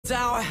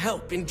needs our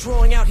help in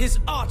drawing out his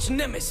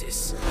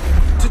arch-nemesis.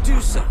 To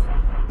do so,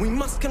 we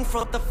must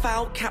confront the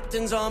foul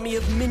captain's army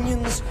of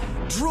minions,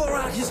 draw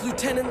out his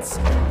lieutenants,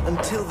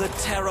 until the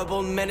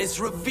terrible menace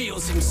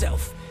reveals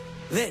himself.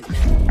 Then,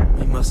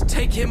 we must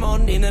take him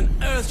on in an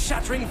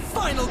earth-shattering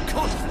final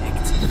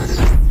conflict.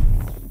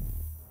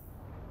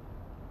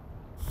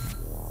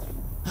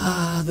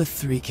 Ah, the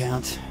 3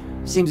 count.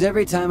 Seems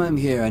every time I'm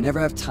here, I never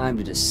have time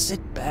to just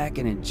sit back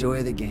and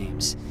enjoy the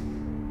games.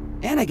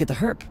 And I get the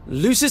herp.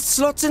 Loosest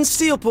slots in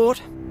Steelport.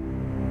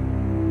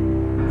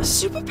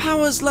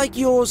 Superpowers like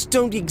yours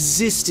don't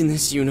exist in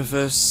this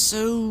universe,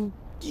 so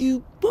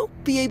you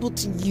won't be able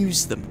to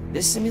use them.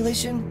 This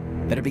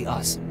simulation better be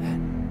awesome,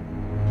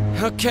 man.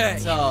 Okay,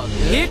 It's all good.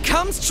 Here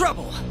comes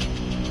trouble.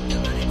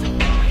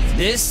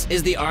 This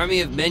is the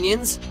army of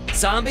minions?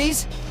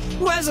 Zombies?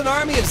 Who has an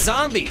army of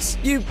zombies?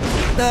 You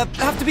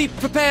have to be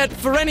prepared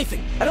for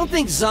anything. I don't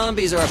think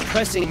zombies are a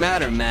pressing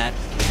matter, Matt.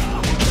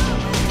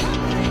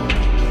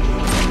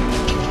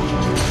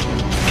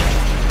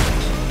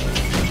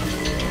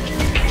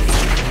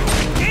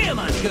 Damn,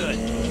 I'm good!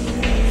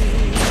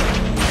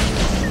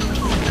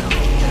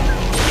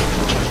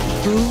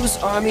 Whose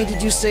army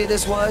did you say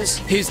this was?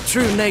 His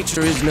true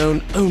nature is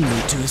known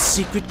only to a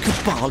secret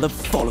cabal of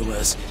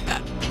followers.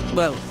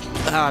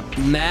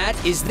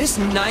 Matt, is this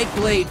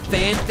Nightblade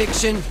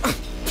fanfiction?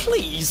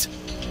 Please,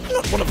 I'm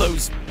not one of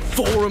those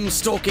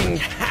forum-stalking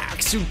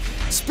hacks who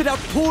spit out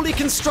poorly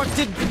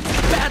constructed,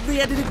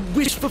 badly edited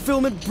wish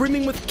fulfillment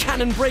brimming with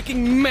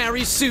canon-breaking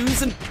Mary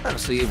Sues and... Oh,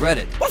 so you've read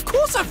it. Well, of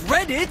course I've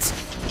read it!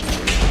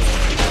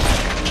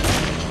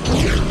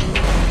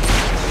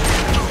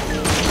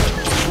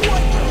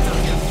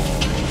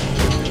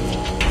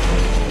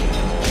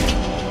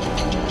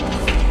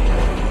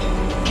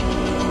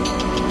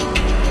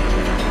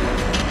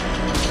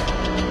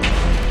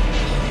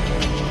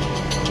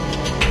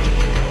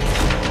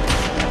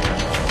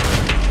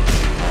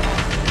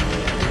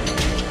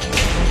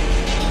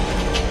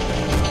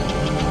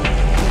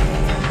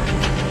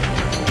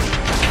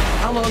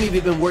 How long have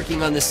you been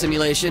working on this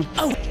simulation?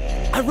 Oh,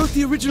 I wrote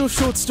the original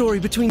short story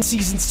between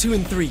seasons 2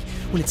 and 3,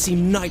 when it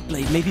seemed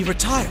Nightblade may be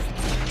retiring.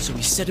 So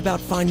we set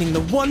about finding the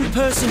one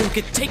person who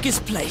could take his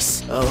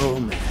place. Oh,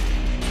 man.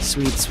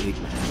 Sweet, sweet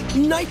man.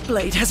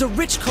 Nightblade has a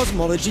rich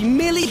cosmology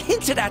merely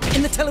hinted at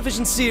in the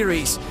television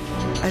series.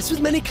 As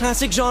with many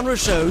classic genre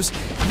shows,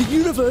 the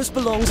universe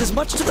belongs as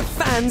much to the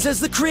fans as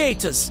the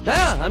creators.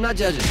 Ah, I'm not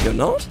judging. You're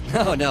not?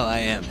 No, I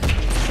am.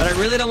 But I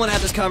really don't want to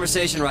have this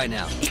conversation right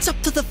now. It's up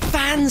to the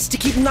fans to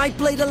keep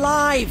Nightblade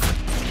alive.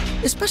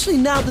 Especially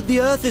now that the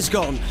Earth is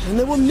gone, and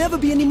there will never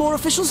be any more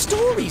official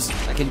stories.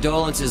 My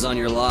condolences on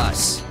your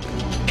loss.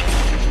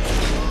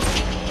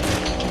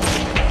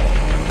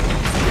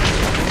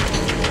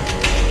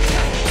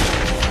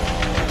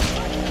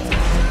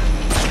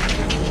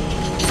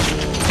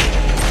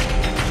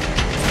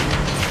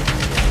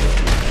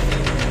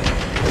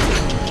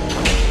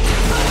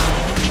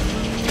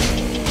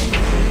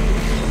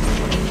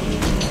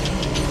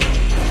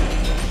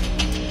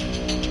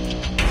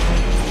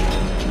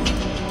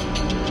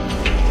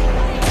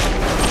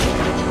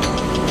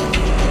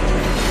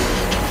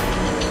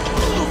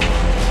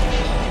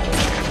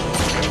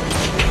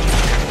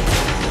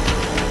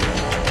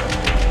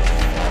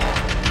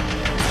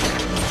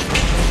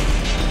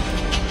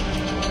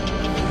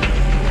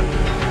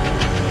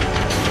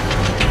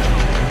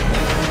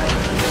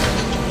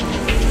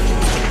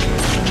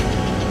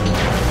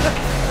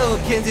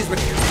 Kinsey's...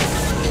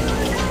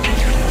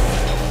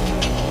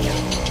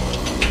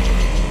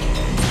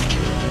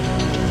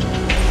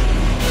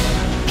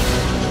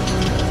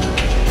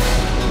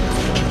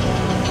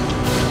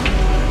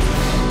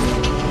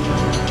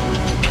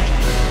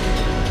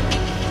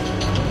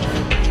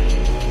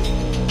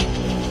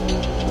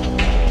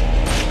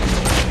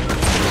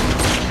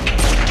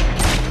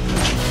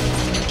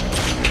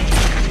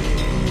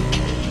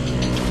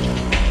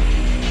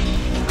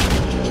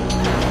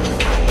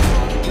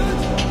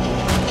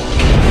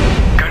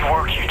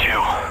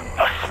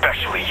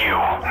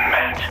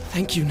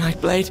 Thank you,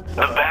 Nightblade.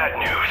 The bad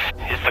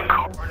news is the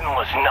Cardinal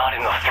is not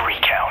in the 3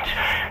 count,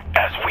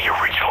 as we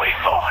originally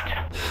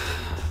thought.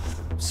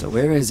 So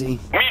where is he?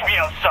 Meet me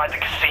outside the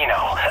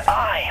casino.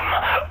 I'm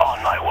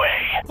on my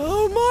way.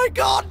 Oh my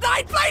god,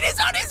 Nightblade is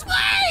on his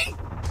way!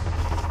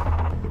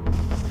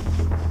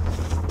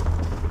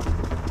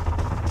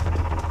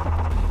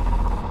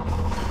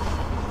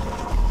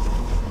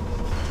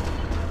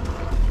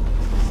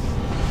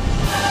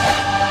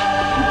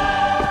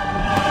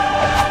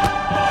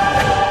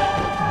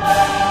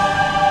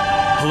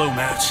 Hello,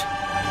 Matt.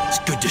 It's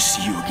good to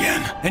see you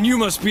again. And you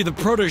must be the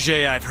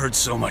protege I've heard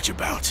so much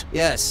about.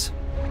 Yes,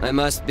 I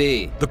must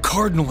be. The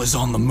Cardinal is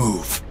on the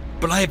move,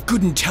 but I have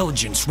good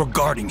intelligence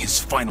regarding his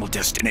final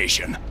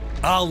destination.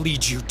 I'll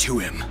lead you to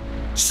him.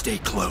 Stay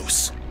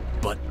close,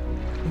 but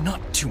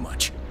not too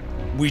much.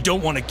 We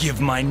don't want to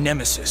give my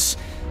nemesis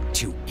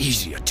too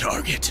easy a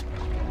target.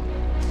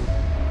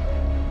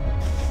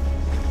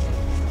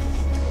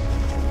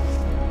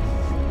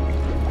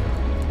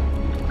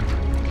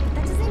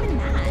 That doesn't even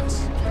match.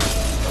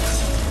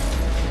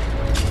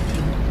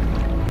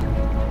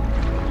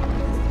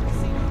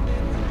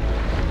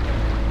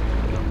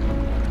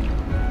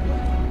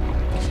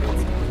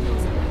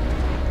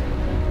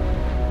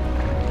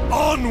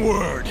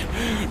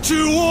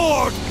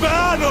 toward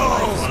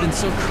battle! It's been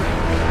so crazy.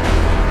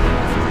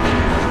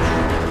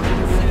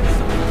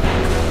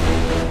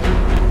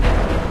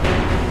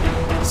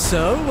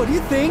 So, what do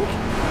you think?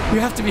 You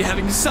have to be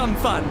having some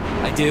fun.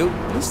 I do.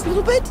 Just a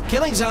little bit?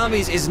 Killing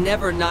zombies is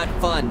never not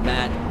fun,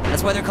 Matt.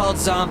 That's why they're called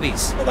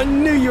zombies. Well, I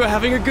knew you were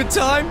having a good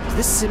time. Is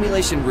this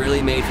simulation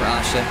really made for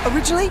Asha?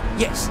 Originally,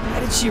 yes. Why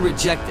did she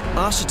reject it?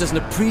 Asha doesn't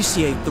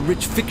appreciate the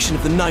rich fiction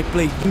of the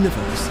Nightblade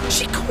universe.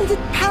 She called it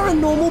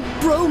paranormal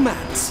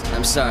bromance.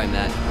 I'm sorry,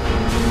 Matt.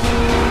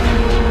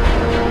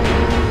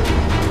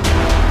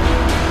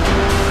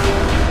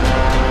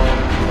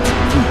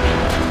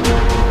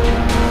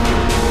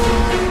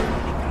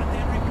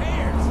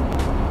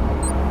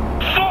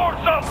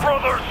 Swords up,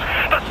 brothers!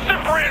 The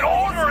Cyprian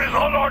Order is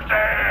on our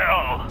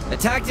tail!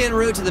 Attacked en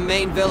route to the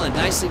main villain.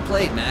 Nicely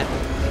played, Matt.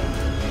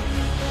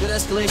 Good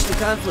escalation of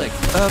conflict.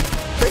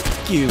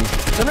 Thank you.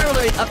 I'm not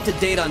really up to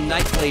date on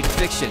Nightblade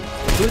fiction.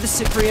 Who are the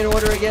Cyprian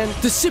Order again?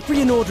 The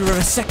Cyprian Order are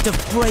a sect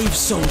of brave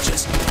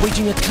soldiers,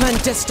 waging a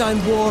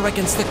clandestine war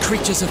against the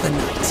creatures of the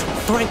night.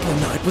 Franklin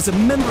Knight was a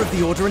member of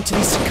the Order until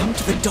he succumbed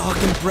to the Dark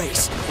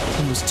Embrace,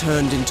 and was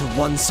turned into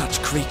one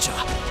such creature,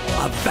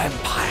 a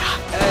vampire.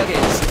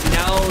 Okay, so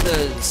now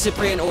the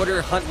Cyprian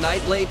Order hunt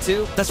Nightblade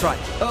too? That's right.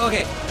 Oh,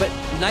 okay, but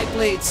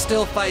Nightblade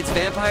still fights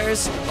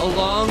vampires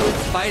along with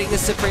fighting the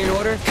Cyprian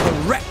Order?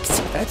 Correct.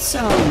 That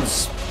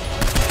sounds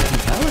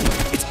compelling.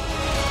 It's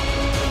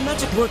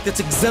magic work that's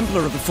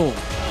exemplar of the form.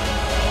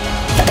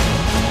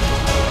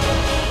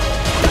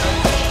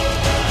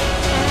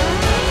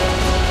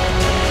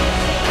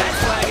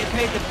 That's why I get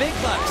paid the big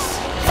bucks.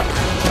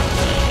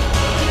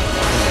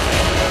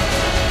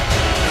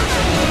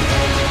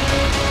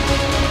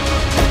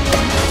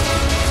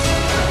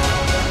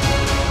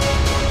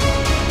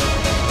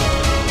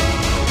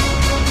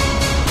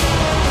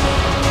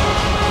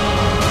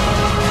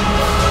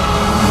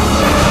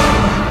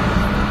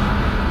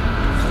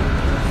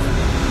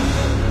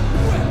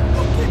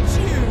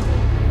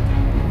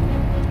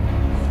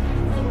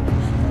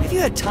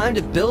 Had time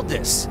to build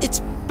this.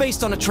 It's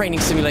based on a training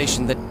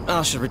simulation that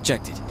Asha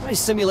rejected. How many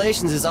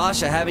simulations is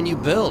Asha having you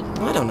build?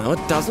 I don't know, a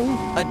dozen?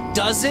 A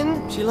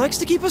dozen? She likes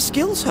to keep her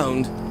skills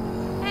honed.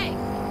 Hey.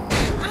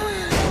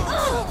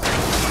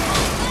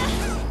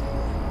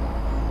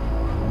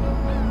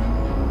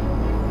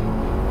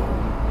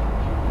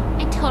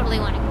 I totally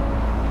want to.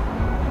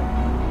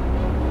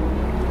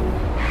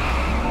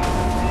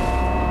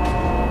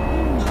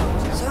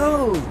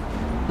 So,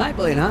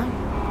 Nightblade, huh?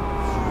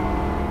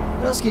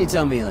 What else can you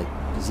tell me? Like,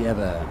 does he have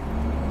a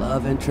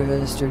love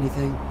interest or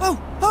anything? Oh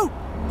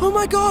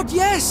my god,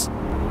 yes!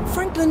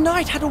 Franklin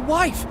Knight had a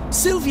wife,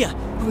 Sylvia,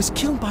 who was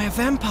killed by a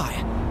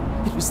vampire.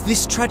 It was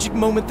this tragic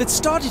moment that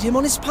started him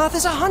on his path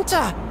as a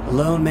hunter. A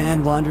lone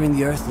man wandering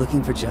the earth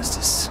looking for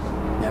justice.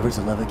 Never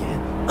to love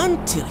again.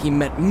 Until he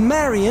met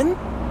Marion,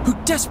 who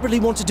desperately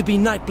wanted to be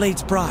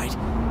Nightblade's bride.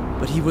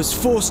 But he was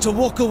forced to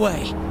walk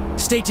away,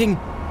 stating,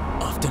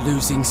 "After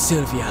losing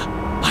Sylvia,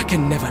 I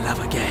can never love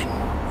again."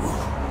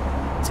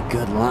 It's a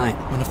good line.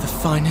 One of the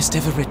finest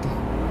ever written.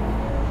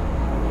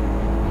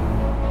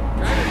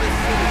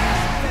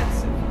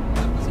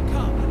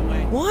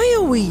 Why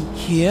are we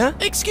here?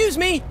 Excuse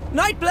me,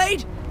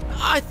 Nightblade!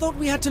 I thought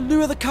we had to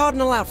lure the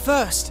Cardinal out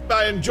first.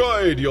 I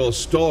enjoyed your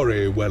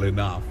story well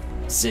enough,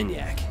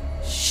 Zinyak.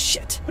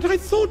 Shit. but I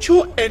thought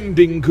your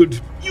ending could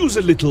use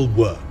a little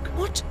work.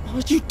 What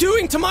are you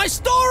doing to my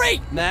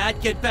story?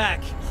 Matt, get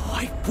back.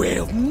 I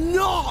will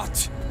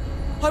not!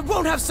 I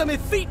won't have some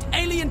effete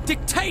alien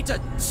dictator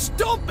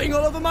stomping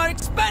all over my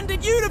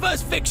expanded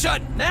universe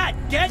fiction! Matt,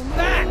 get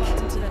back!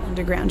 Into that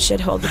underground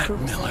shithole. The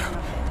Miller,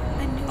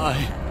 I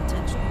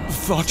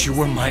thought you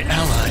were my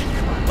ally.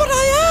 But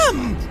I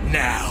am!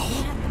 Now,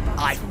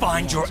 I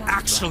find you're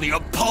actually a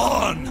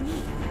pawn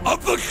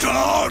of the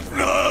Cardinal!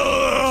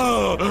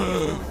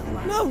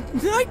 No,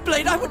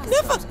 Nightblade, I would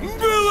never!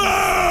 Miller!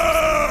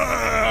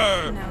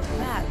 Now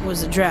that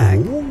was a drag.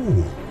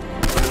 Ooh,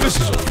 this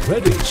is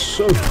already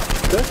so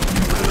effective.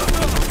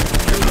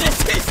 This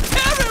is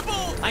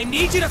terrible! I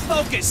need you to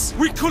focus.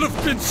 We could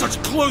have been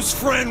such close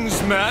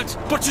friends, Matt,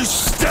 but you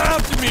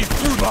stabbed me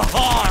through the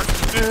heart.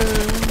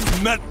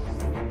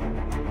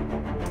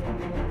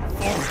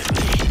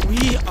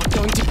 We are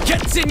going to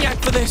get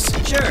Zinyak for this!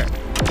 Sure.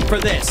 For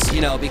this,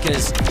 you know,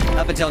 because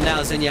up until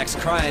now, Zinyak's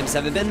crimes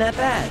haven't been that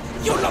bad.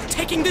 You're not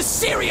taking this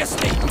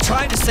seriously! I'm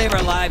trying to save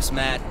our lives,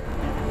 Matt.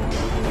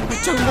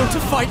 I don't want to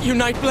fight you,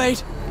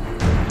 Nightblade!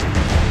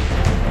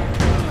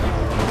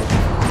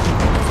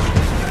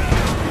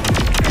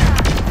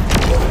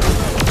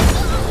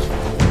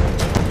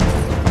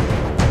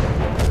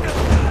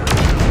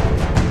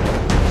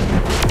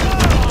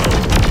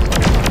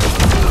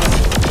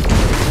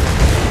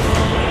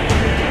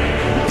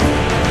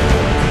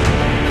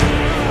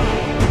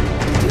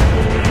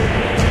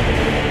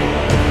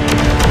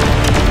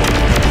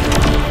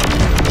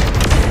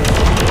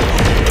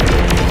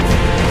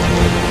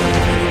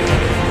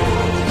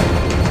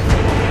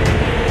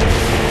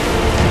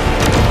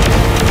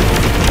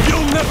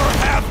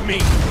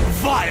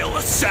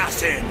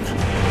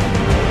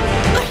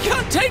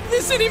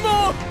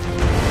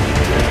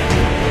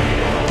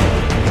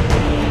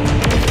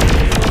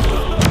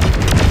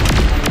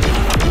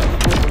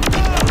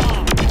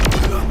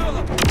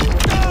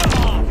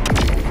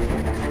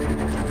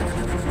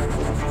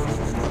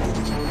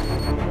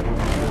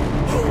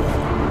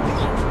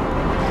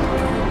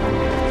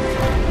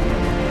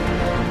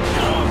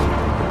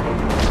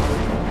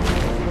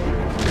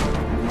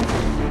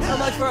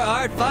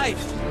 right!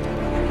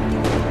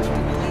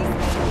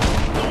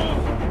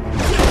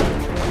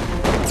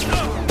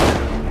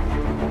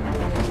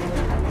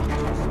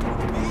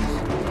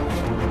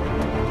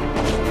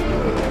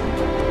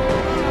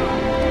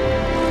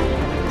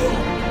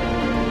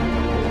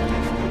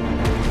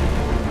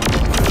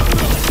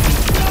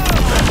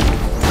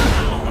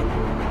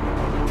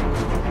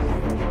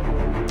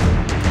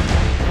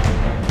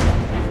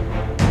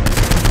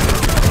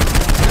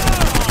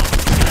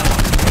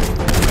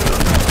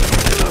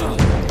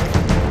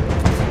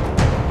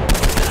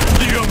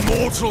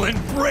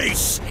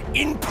 Embrace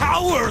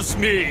empowers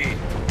me!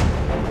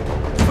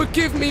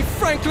 Forgive me,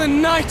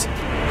 Franklin Knight!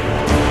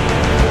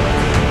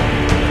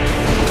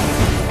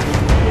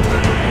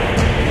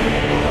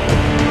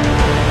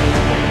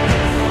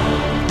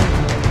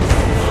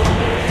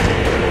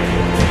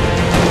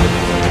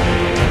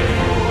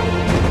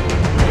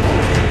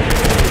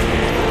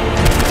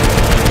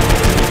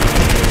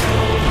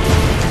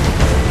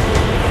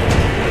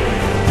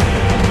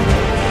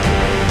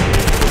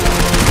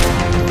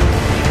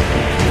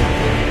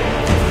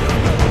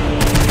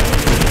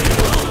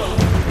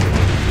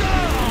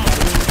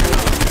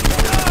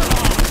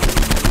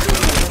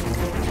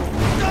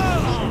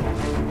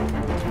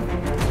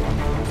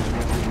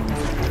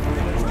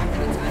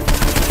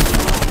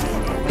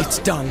 It's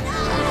done.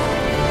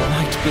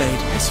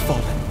 Nightblade has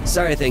fallen.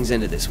 Sorry things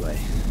ended this way.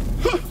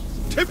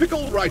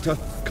 Typical writer.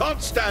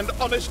 Can't stand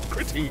honest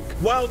critique.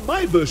 While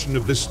my version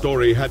of this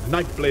story had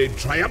Nightblade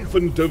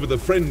triumphant over the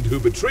friend who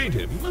betrayed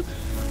him,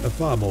 a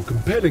far more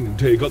compelling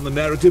take on the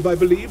narrative, I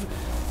believe.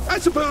 I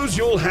suppose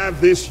you'll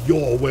have this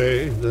your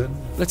way, then.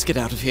 Let's get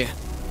out of here.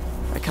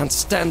 I can't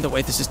stand the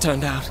way this has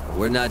turned out.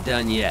 We're not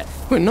done yet.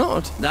 We're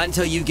not. Not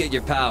until you get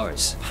your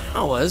powers.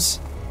 Powers?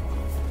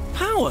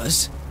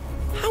 Powers?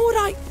 How would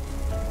I...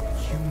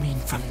 You mean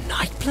from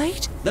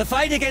Nightblade? The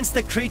fight against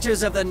the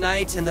creatures of the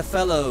night and the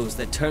fellows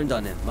that turned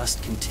on him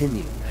must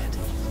continue, Red.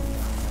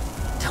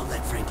 Don't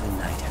let Franklin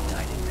Knight have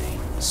died in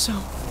vain. So,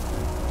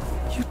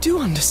 you do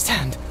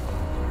understand.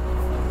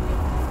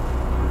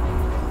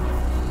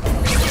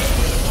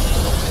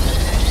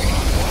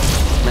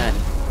 Matt,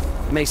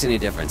 if it makes any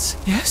difference.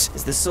 Yes?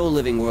 As the sole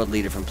living world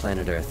leader from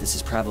planet Earth, this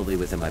is probably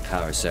within my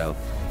power, so...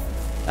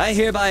 I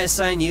hereby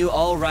assign you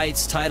all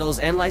rights, titles,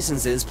 and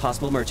licenses,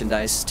 possible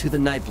merchandise, to the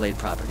Nightblade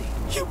property.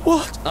 You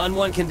what? On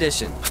one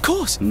condition. Of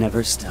course.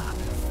 Never stop.